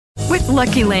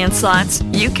Lucky Land Slots,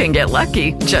 you can get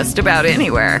lucky just about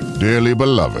anywhere. Dearly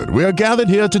beloved, we are gathered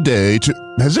here today to...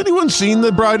 Has anyone seen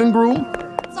the bride and groom?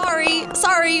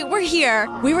 Sorry, we're here.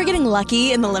 We were getting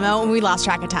lucky in the limo and we lost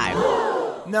track of time.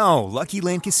 No, Lucky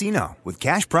Land Casino, with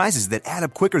cash prizes that add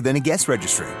up quicker than a guest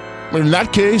registry. In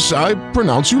that case, I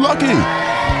pronounce you lucky.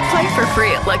 Play for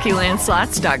free at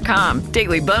LuckyLandSlots.com.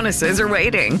 Daily bonuses are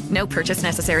waiting. No purchase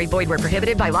necessary. Void where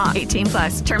prohibited by law.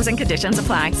 18+. Terms and conditions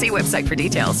apply. See website for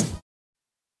details.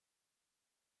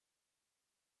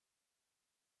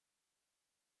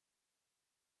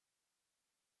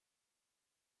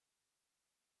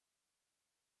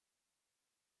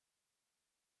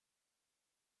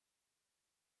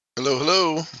 Hello,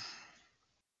 hello.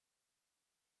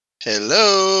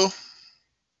 Hello.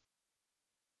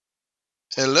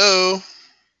 Hello.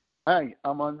 Hi,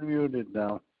 I'm unmuted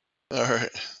now. All right.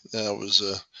 That was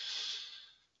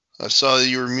I saw that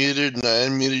you were muted and I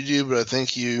unmuted you, but I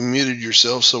think you muted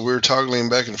yourself, so we were toggling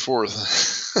back and forth.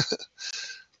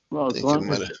 Well, as long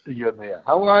as you're there.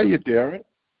 How are you, Darren?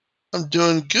 I'm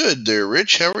doing good there,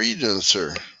 Rich. How are you doing,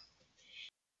 sir?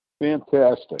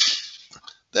 Fantastic.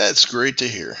 That's great to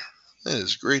hear. That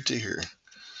is great to hear.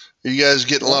 Are you guys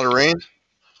getting a lot of rain?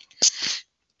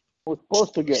 We're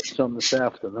supposed to get some this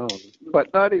afternoon,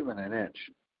 but not even an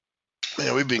inch.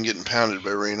 Man, we've been getting pounded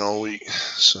by rain all week,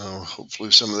 so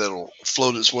hopefully some of that will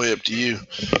float its way up to you.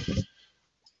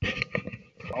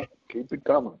 Well, keep it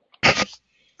coming.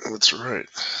 That's right.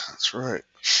 That's right.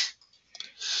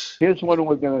 Here's what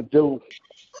we're going to do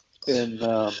in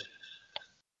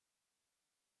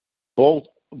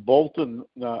Bolton, Bolton,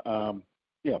 Mass.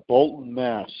 Bolton?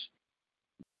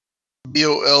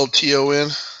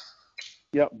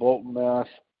 Yep, Bolton, Mass.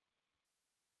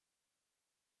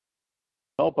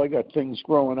 Help, I got things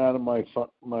growing out of my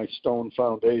stone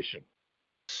foundation.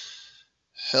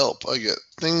 Help, I got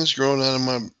things growing out of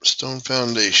my stone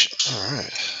foundation. All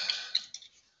right.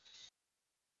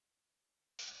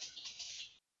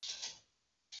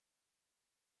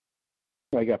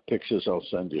 I got pictures I'll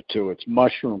send you too. It's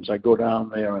mushrooms. I go down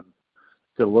there and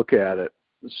to look at it,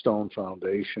 the stone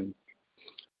foundation.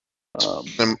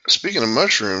 And speaking of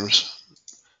mushrooms,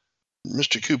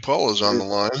 Mr. Kupala is on the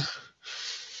line.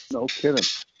 No kidding.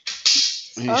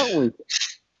 He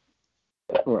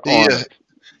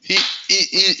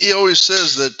always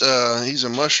says that he's a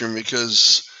mushroom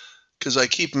because I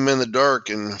keep him in the dark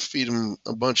and feed him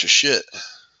a bunch of shit.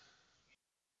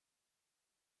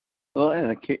 Well,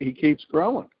 and he keeps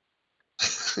growing.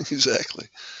 Exactly.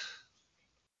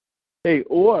 Hey,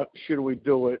 or should we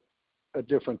do it a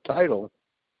different title?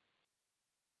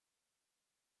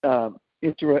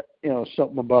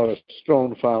 Something about a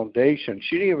stone foundation.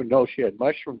 She didn't even know she had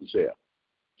mushrooms there.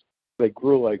 They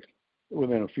grew like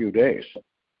within a few days.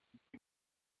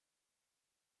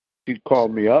 She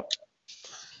called me up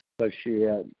that she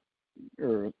had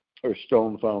her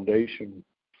stone foundation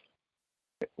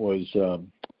was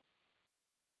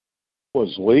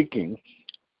leaking,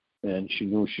 and she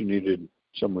knew she needed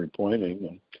some replanting,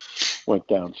 and went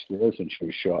downstairs, and she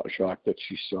was shocked that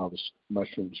she saw the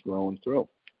mushrooms growing through.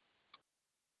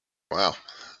 Wow.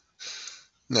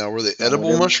 Now, were they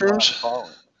edible mushrooms?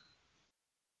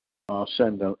 I'll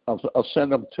send them. I'll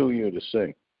send them to you to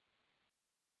see.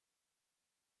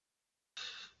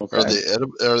 Okay.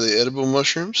 Are they edible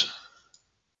mushrooms?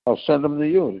 I'll send them to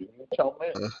you. You tell me.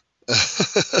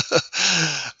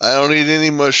 I don't eat any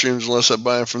mushrooms unless I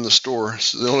buy them from the store.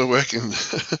 It's the only way I can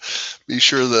be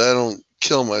sure that I don't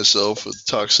kill myself with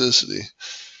toxicity.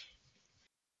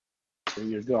 There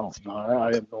you go. No,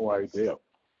 I have no idea.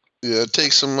 Yeah,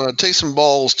 take some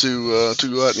balls to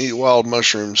go out and eat wild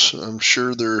mushrooms. I'm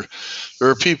sure there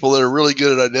are people that are really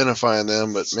good at identifying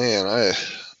them, but man,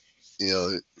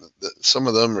 some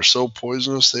of them are so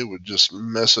poisonous they would just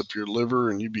mess up your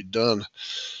liver and you'd be done.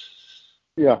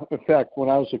 Yeah, in fact, when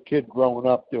I was a kid growing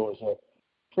up, there was a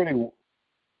pretty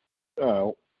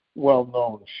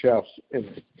well-known chef,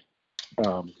 and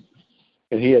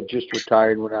he had just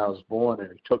retired when I was born,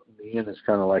 and he took me in as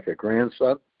kind of like a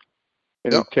grandson.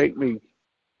 And he'd take me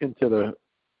into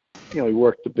he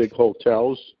worked the big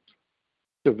hotels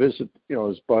to visit,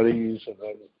 his buddies, and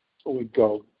then we'd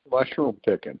go mushroom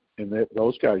picking. And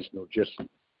those guys know just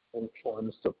which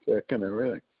ones to pick and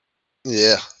everything.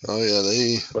 Yeah. Oh, yeah.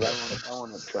 But I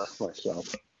want to trust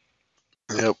myself.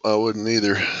 Yep, I wouldn't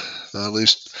either. At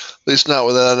least not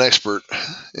without an expert.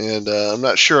 And I'm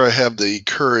not sure I have the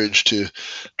courage to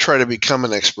try to become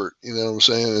an expert. You know what I'm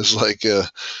saying? It's like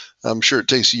I'm sure it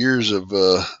takes years of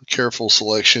careful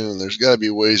selection, and there's got to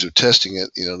be ways of testing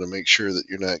it, to make sure that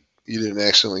you didn't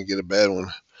accidentally get a bad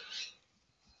one.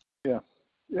 Yeah.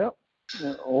 Yep.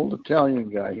 An old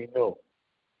Italian guy, he knew.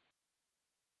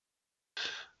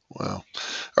 Wow.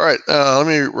 All right. Let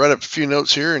me write up a few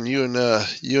notes here, and you and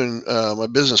my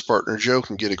business partner Joe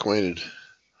can get acquainted.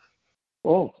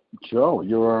 Oh, Joe,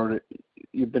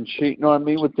 you've been cheating on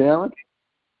me with Darren?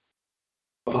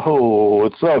 Oh,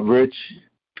 what's up, Rich?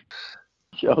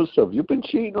 Joseph, you've been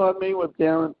cheating on me with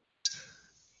Darren?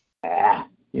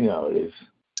 You know it is.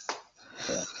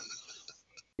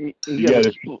 Yeah. You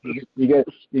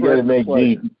gotta make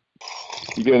deep.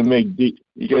 You gotta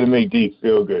make deep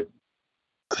feel good.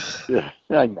 Yeah,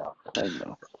 I know.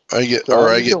 I get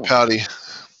doing? pouty.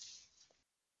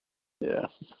 Yeah.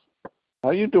 How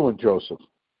you doing, Joseph?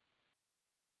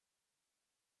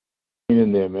 Get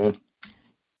in there, man.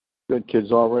 Good.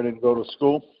 Kids all ready to go to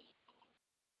school?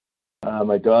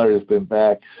 My daughter's been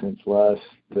back since last.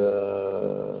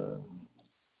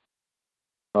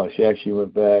 She actually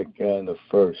went back on the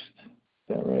 1st. Is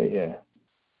that right? Yeah.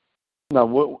 Now,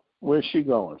 where's she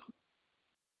going?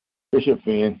 Bishop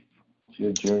Fien. She's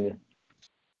a junior.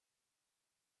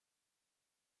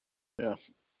 Yeah.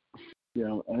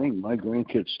 Yeah, I think my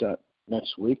grandkids start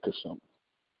next week or something.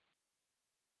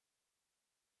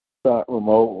 Start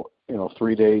remote,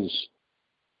 3 days.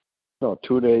 No,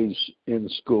 2 days in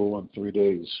school and 3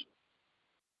 days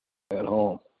at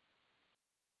home.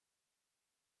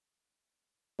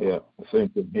 Yeah, same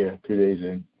thing here. 2 days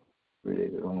in, 3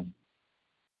 days at home.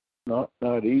 Not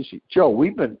easy. Joe,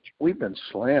 we've been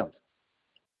slammed.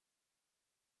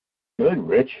 Good,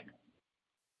 Rich.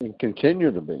 And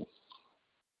continue to be.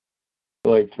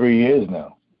 For like 3 years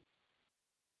now.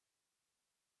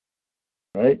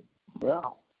 Right?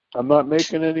 Well, I'm not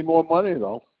making any more money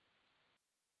though.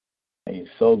 And you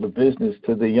sold the business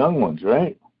to the young ones,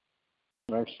 right?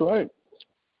 That's right.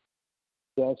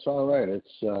 That's all right.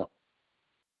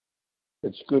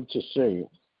 It's good to see.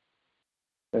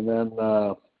 And then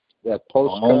that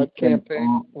postcard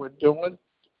campaign we're doing.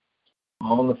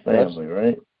 All in the family,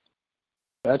 right?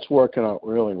 That's working out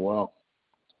really well.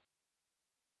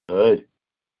 Good.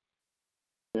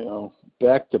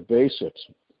 Back to basics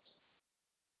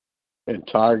and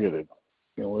targeted.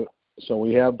 So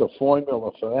we have the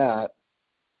formula for that.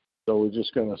 So we're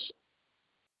just going to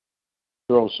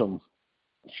throw some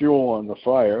fuel on the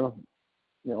fire,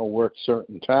 work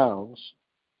certain towns,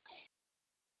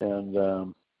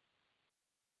 and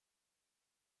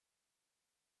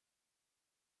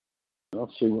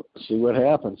see what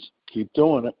happens. Keep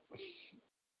doing it.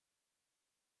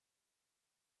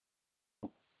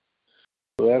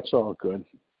 So that's all good.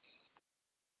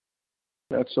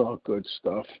 That's all good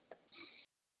stuff.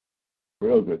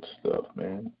 Real good stuff,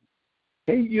 man.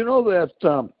 Hey, you know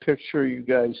that picture you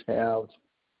guys have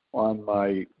on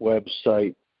my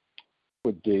website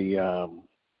with the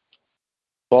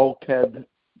bulkhead?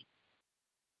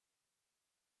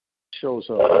 Shows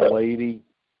a lady,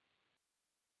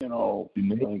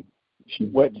 like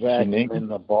wet vacuum in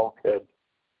the bulkhead.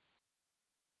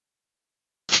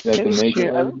 That's the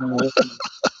naked.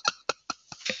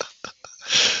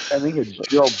 I think it's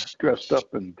Joe dressed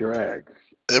up in drag.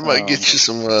 It might get you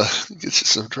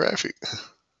some traffic.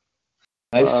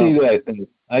 I see that.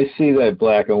 I see that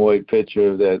black and white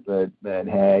picture of that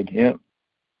hag. Yep.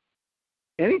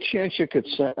 Any chance you could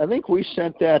send? I think we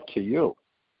sent that to you.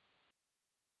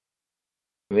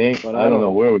 I don't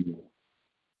know where we go.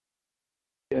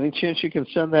 Any chance you can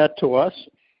send that to us?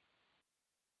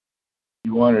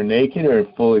 You want her naked or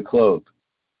fully clothed?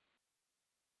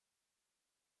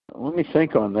 Let me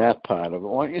think on that part of it.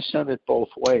 Why don't you send it both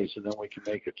ways, and then we can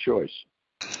make a choice.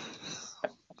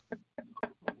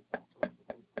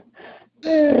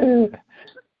 All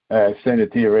right, send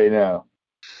it to you right now.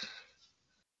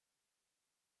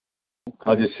 Okay.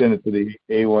 I'll just send it to the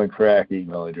A1 Crack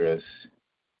email address.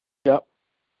 Yep.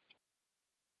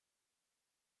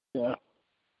 Yeah.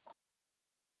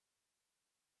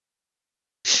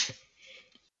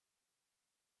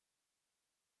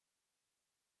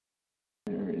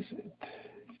 Where is it?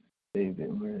 Save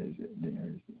it. Where is it?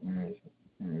 Where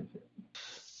is it?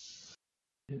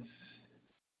 Yes.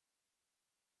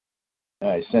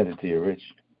 I sent it to you, Rich.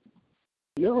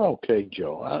 You're okay,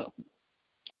 Joe.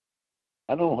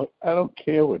 I don't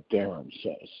care what Darren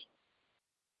says.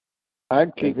 I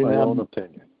keep my own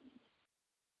opinion.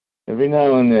 Every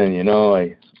now and then,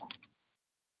 I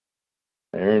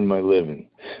earn my living.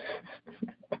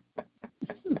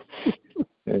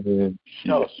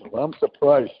 No, so I'm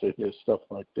surprised to hear stuff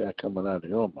like that coming out of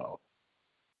your mouth.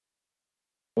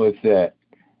 What's that?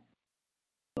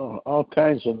 Oh, all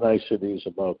kinds of niceties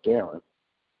about Darren.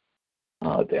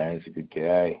 Oh, Darren's a good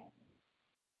guy.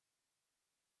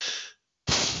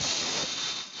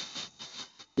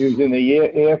 He was in the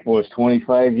Air Force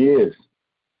 25 years.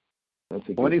 That's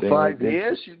a 25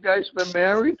 years? You guys been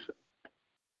married?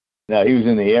 No, he was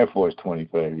in the Air Force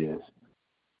 25 years.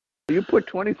 You put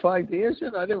 25 years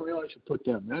in? I didn't realize you put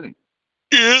that many.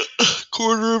 Yeah,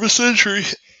 quarter of a century.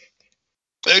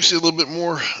 Actually, a little bit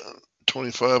more,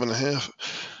 25 and a half.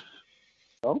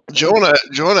 Okay. Joe and I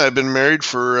have been married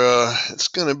for, it's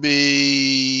going to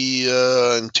be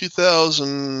in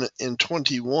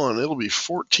 2021. It'll be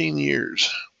 14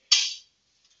 years.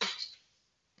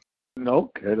 No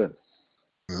kidding.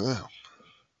 Yeah.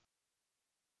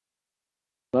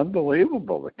 It's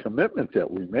unbelievable, the commitment that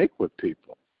we make with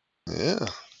people. Yeah.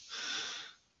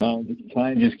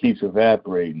 Time just keeps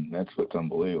evaporating. That's what's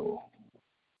unbelievable.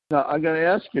 Now, I got to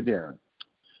ask you, Darren,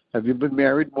 have you been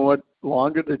married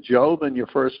longer to Joe than your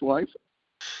first wife?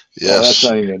 Yes. Oh, that's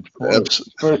not even close.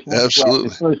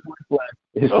 Absolutely.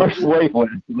 His first wife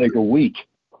lasted like a week.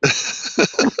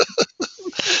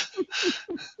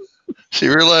 She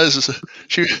realizes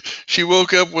she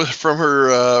woke up from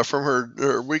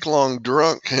her week-long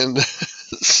drunk and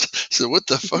said, "What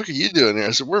the fuck are you doing here?"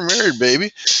 I said, "We're married,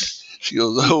 baby." She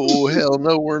goes, "Oh hell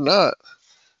no, we're not."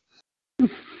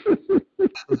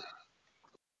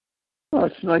 Oh,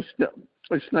 it's nice to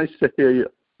hear you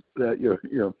that you're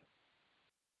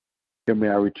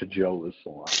married to Joe this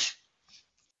long.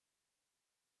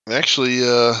 Actually,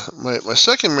 my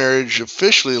second marriage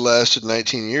officially lasted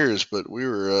 19 years, but we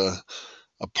were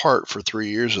apart for 3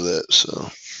 years of that.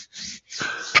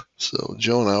 So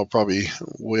Joe and I will probably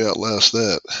way outlast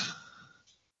that.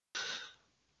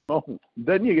 Oh,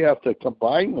 then you have to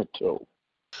combine the two,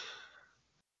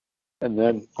 and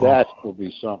then that will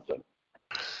be something.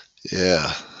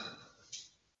 Yeah.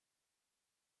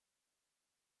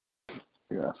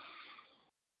 Yeah.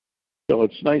 So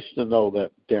it's nice to know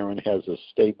that Darren has a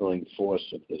stabling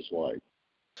force in his life.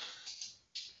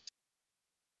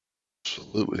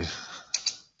 Absolutely.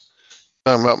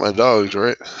 Talking about my dogs,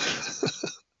 right?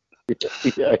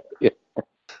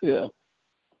 Yeah.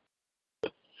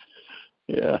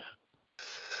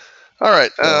 All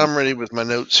right, I'm ready with my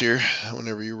notes here.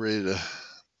 Whenever you're ready to.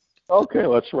 Okay,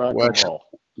 let's rock and roll.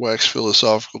 Wax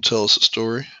philosophical, tell us a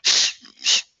story.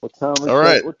 What time is All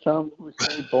right. What time did we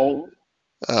say, Bolton?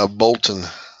 Bolton.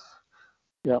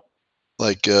 Yep.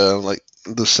 Like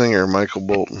the singer Michael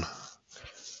Bolton.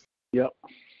 Yep.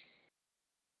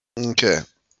 Okay.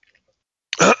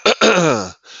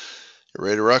 You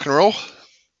ready to rock and roll?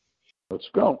 Let's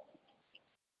go.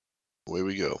 Away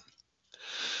we go.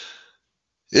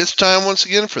 It's time once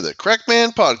again for the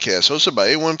Crackman Podcast, hosted by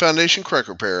A1 Foundation Crack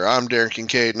Repair. I'm Darren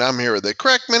Kincaid, and I'm here with the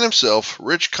Crackman himself,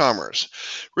 Rich Commerce.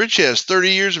 Rich has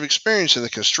 30 years of experience in the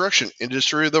construction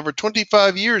industry with over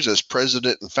 25 years as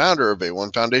president and founder of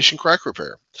A1 Foundation Crack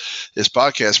Repair. This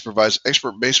podcast provides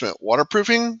expert basement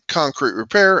waterproofing, concrete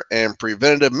repair, and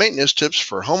preventative maintenance tips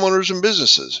for homeowners and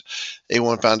businesses.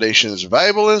 A1 Foundation's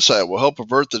valuable insight will help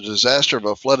avert the disaster of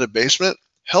a flooded basement,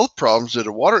 health problems due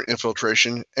to water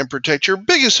infiltration, and protect your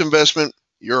biggest investment,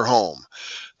 your home.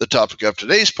 The topic of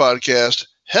today's podcast,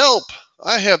 help!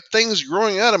 I have things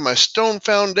growing out of my stone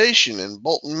foundation in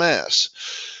Bolton, Mass.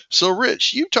 So,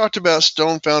 Rich, you talked about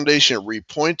stone foundation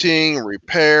repointing,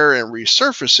 repair, and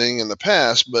resurfacing in the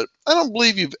past, but I don't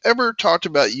believe you've ever talked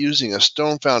about using a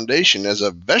stone foundation as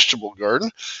a vegetable garden.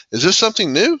 Is this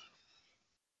something new?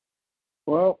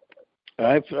 Well,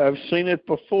 I've seen it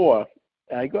before.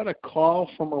 I got a call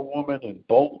from a woman in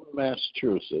Bolton,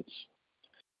 Massachusetts,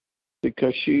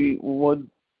 because she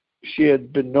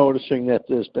had been noticing that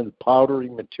there's been powdery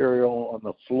material on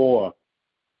the floor,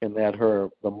 and that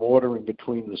the mortar in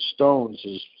between the stones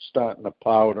is starting to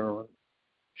powder, and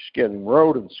she's getting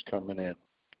rodents coming in.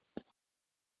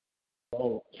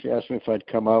 So she asked me if I'd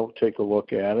come out and take a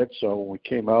look at it. So we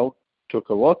came out, took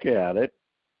a look at it,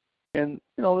 and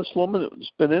this woman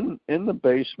has been in the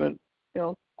basement,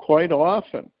 quite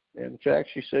often. In fact,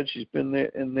 she said she's been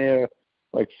in there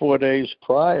like 4 days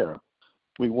prior.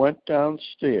 We went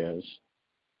downstairs,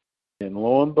 and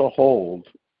lo and behold,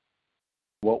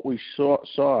 what we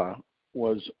saw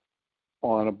was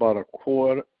on about a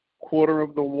quarter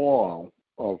of the wall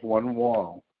of one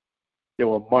wall, there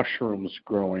were mushrooms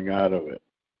growing out of it.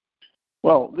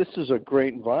 Well, this is a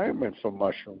great environment for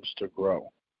mushrooms to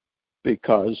grow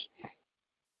because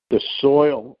the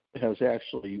soil has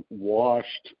actually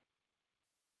washed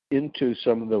into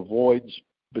some of the voids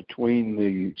between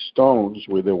the stones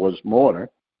where there was mortar.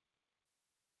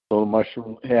 So the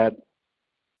mushroom had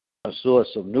a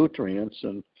source of nutrients,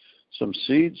 and some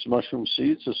seeds, mushroom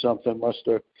seeds or something must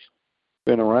have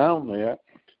been around there.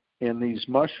 And these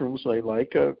mushrooms, they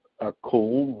like a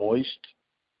cool, moist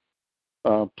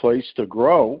place to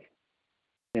grow.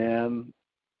 And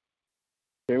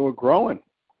they were growing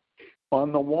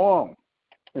on the wall.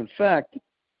 In fact,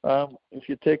 if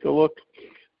you take a look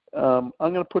I'm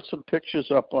going to put some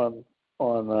pictures up on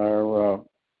our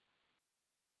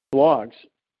blogs,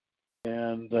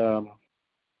 and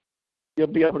you'll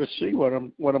be able to see what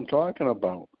I'm talking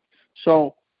about.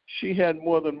 So she had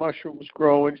more than mushrooms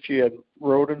growing. She had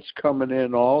rodents coming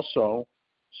in also.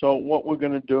 So what we're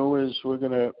going to do is we're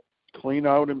going to clean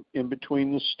out in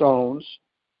between the stones.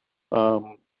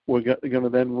 We're going to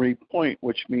then repoint,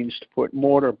 which means to put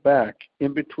mortar back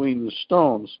in between the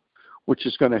stones, which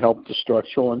is going to help the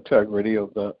structural integrity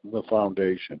of the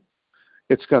foundation.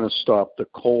 It's going to stop the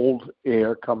cold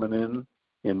air coming in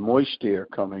and moist air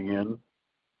coming in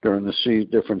during the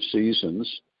different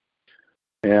seasons,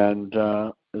 and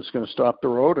it's going to stop the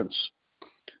rodents.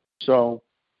 So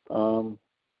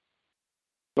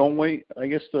don't wait. I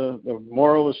guess the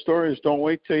moral of the story is don't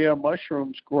wait till you have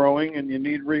mushrooms growing and you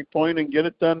need repointing. Get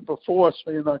it done before,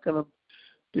 so you're not going to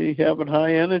be having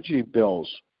high energy bills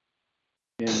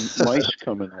and mice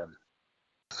coming in.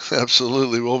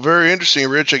 Absolutely. Well, very interesting,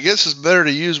 Rich. I guess it's better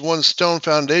to use one stone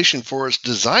foundation for its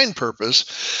design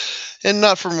purpose and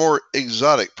not for more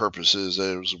exotic purposes,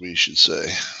 as we should say.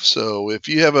 So if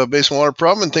you have a basement water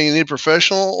problem and think you need a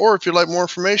professional, or if you'd like more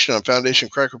information on foundation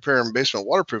crack repair and basement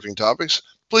waterproofing topics,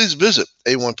 please visit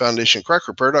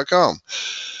a1foundationcrackrepair.com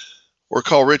or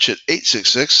call Rich at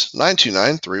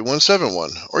 866-929-3171.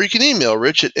 Or you can email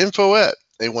Rich at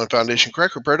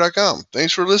info@a1foundationcrackrepair.com.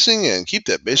 Thanks for listening, and keep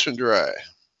that basement dry.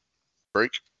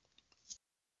 Break.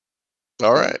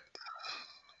 All right.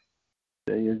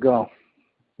 There you go.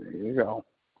 There you go.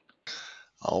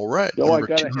 All right. So I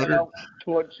got to head out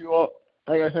towards your.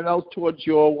 I got to head out towards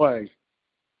your way.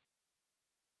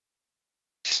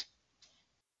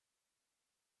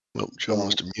 Well, Joe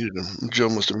must have muted him. Joe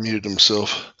must have muted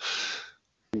himself.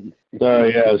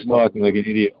 Sorry, I was talking like an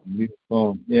idiot. Mute the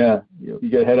phone. Yeah, you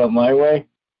got to head out my way.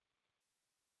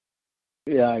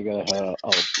 Yeah, I got to head out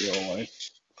your way.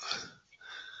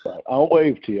 But I'll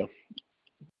wave to you.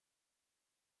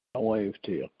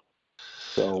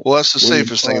 So, well, that's the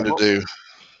safest thing to do.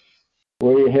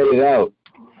 Where are you headed out?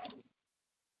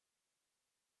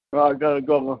 Well, I got to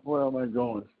go. Where am I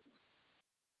going?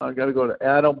 I got to go to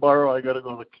Attleboro. I got to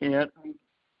go to Canton.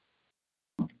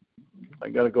 I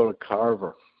got to go to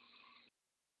Carver.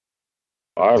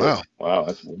 Carver. Wow,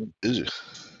 that's busy.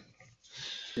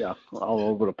 Yeah, all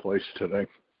over the place today.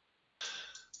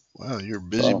 Wow, you're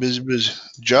busy.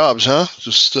 Jobs, huh?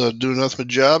 Just doing nothing but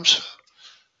jobs?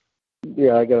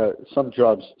 Yeah, I got some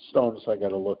stones I got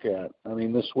to look at. I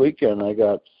mean, this weekend I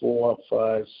got 4,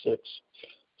 5, 6,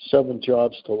 7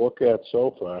 jobs to look at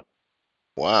so far.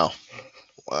 Wow.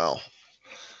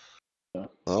 Yeah.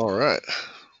 All right.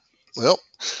 Well,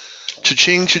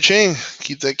 cha-ching, cha-ching.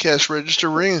 Keep that cash register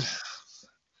ringing.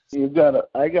 I got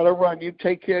to run. You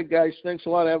take care, guys. Thanks a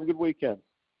lot. Have a good weekend.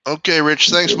 Okay, Rich.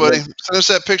 Thanks, buddy. Send us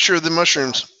that picture of the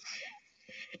mushrooms.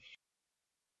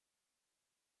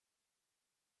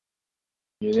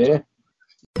 You there?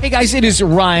 Hey guys, it is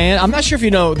Ryan. I'm not sure if you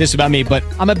know this about me, but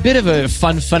I'm a bit of a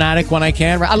fun fanatic when I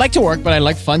can. I like to work, but I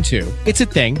like fun too. It's a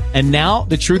thing. And now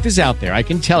the truth is out there. I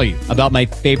can tell you about my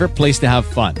favorite place to have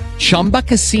fun. Chumba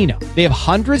Casino. They have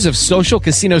hundreds of social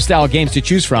casino style games to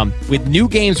choose from with new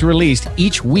games released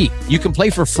each week. You can play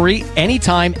for free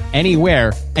anytime,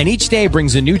 anywhere. And each day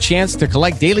brings a new chance to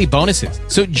collect daily bonuses.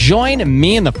 So join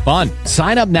me in the fun.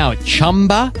 Sign up now at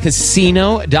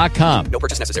ChumbaCasino.com. No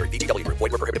purchase necessary. VGW Group.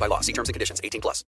 Void where prohibited by law. See terms and conditions. 18+.